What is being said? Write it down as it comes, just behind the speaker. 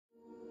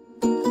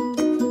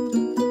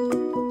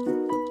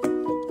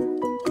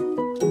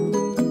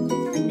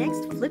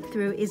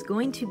through is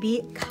going to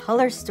be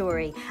Color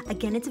Story.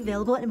 Again, it's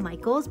available at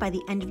Michael's. By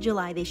the end of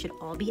July, they should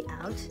all be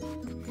out.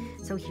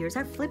 So here's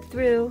our flip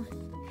through.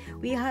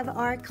 We have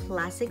our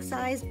classic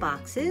size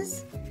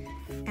boxes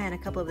and a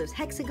couple of those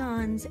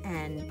hexagons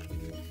and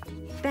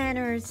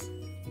banners.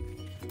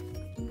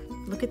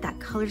 Look at that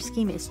color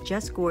scheme, it's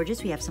just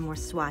gorgeous. We have some more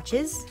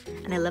swatches,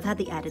 and I love how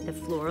they added the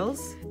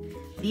florals.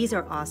 These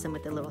are awesome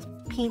with the little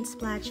paint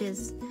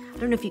splashes. I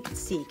don't know if you can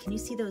see. Can you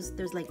see those?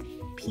 There's like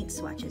paint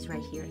swatches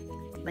right here,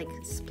 like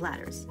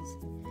splatters.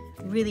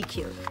 Really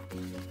cute.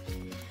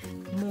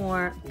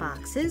 More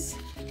boxes,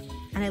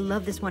 and I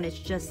love this one. It's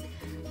just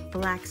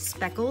black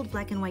speckled,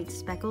 black and white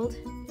speckled.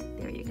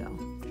 There you go.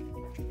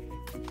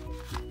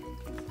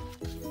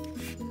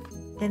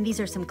 Then these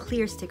are some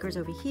clear stickers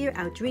over here.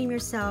 Outdream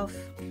yourself,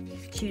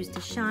 choose to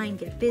shine,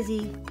 get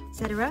busy,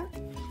 etc.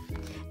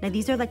 Now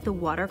these are like the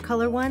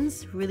watercolor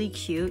ones, really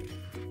cute.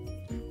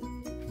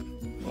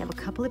 They have a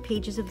couple of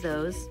pages of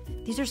those.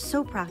 These are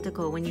so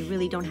practical when you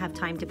really don't have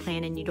time to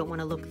plan and you don't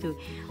want to look through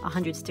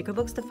 100 sticker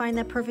books to find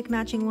that perfect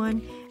matching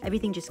one.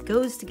 Everything just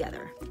goes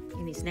together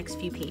in these next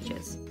few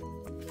pages.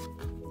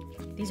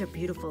 These are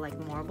beautiful, like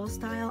marble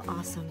style,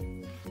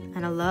 awesome.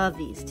 And I love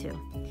these too.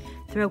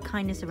 Throw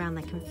kindness around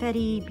like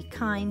confetti, be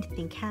kind,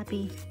 think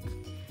happy.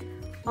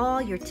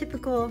 All your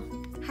typical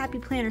happy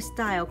planner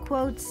style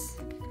quotes.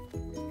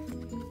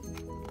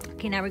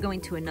 Okay, now we're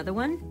going to another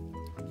one.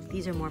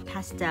 These are more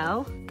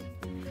pastel.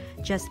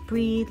 Just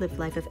breathe, live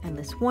life of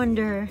endless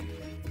wonder.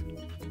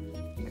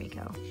 There we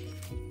go.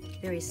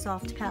 Very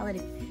soft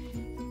palette.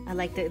 I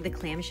like the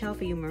clamshell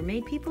for you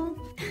mermaid people.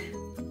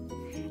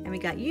 And we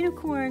got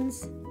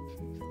unicorns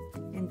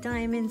and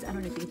diamonds. I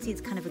don't know if you can see,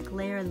 it's kind of a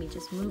glare. Let me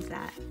just move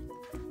that.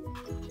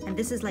 And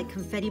this is like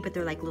confetti, but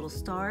they're like little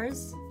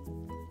stars.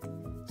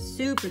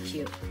 Super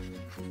cute.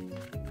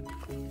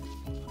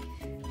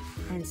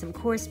 And some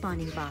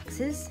corresponding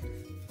boxes.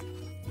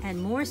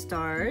 And more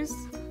stars.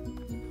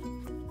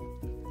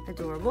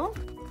 Adorable.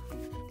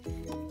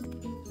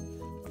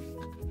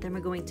 Then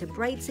we're going to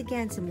brights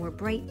again, some more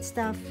bright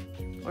stuff.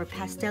 Or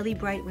pastel-y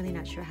bright, really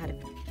not sure how to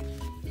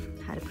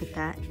put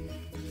that.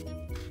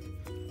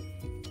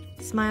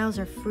 Smiles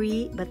are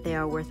free, but they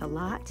are worth a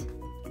lot.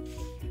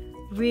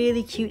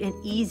 Really cute and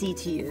easy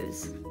to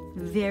use.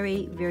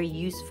 Very, very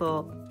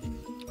useful,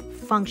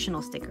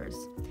 functional stickers.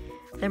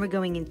 Then we're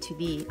going into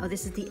the, oh,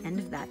 this is the end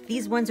of that.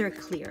 These ones are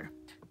clear.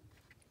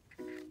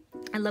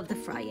 I love the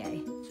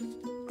Fraye.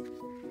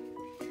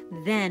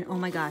 Then, oh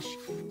my gosh,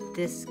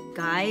 this,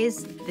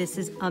 guys, this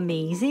is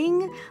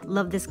amazing.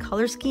 Love this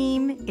color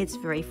scheme. It's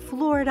very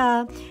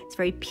Florida. It's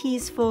very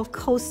peaceful,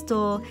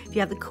 coastal. If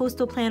you have the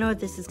coastal planner,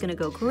 this is gonna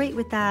go great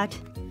with that.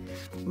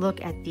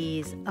 Look at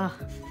these.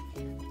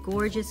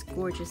 Gorgeous,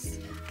 gorgeous,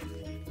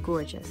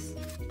 gorgeous.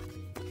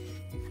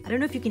 I don't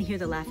know if you can hear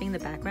the laughing in the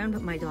background,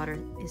 but my daughter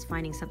is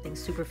finding something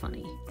super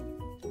funny.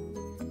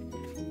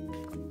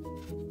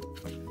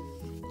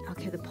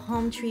 Okay, the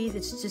palm trees,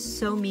 it's just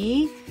so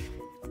me.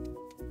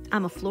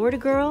 I'm a Florida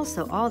girl,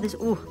 so all this,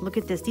 oh, look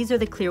at this. These are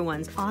the clear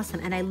ones, awesome.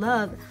 And I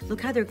love, look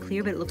how they're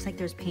clear, but it looks like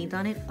there's paint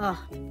on it.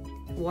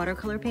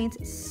 Watercolor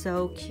paints,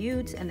 so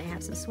cute. And they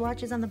have some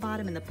swatches on the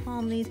bottom and the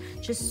palm leaves,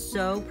 just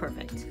so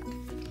perfect.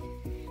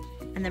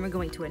 And then we're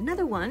going to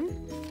another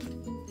one,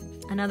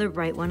 another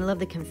bright one. I love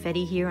the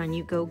confetti here on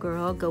You Go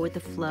Girl, go with the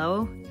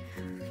flow.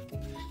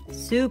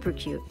 Super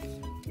cute.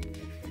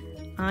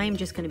 I'm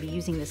just gonna be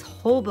using this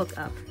whole book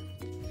up.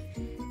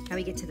 Now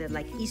we get to the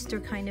like Easter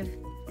kind of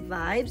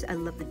vibes. I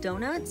love the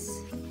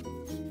donuts.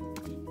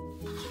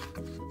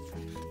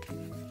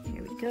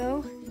 Here we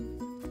go.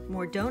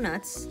 More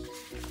donuts.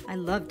 I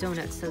love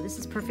donuts, so this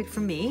is perfect for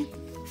me.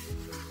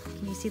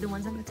 Can you see the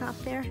ones on the top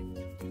there?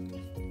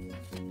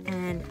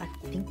 And I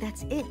think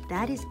that's it.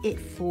 That is it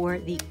for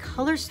the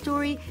Color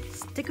Story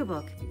sticker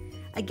book.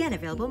 Again,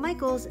 available at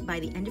Michael's by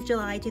the end of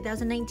July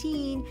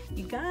 2019.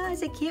 You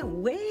guys, I can't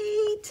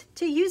wait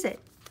to use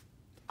it.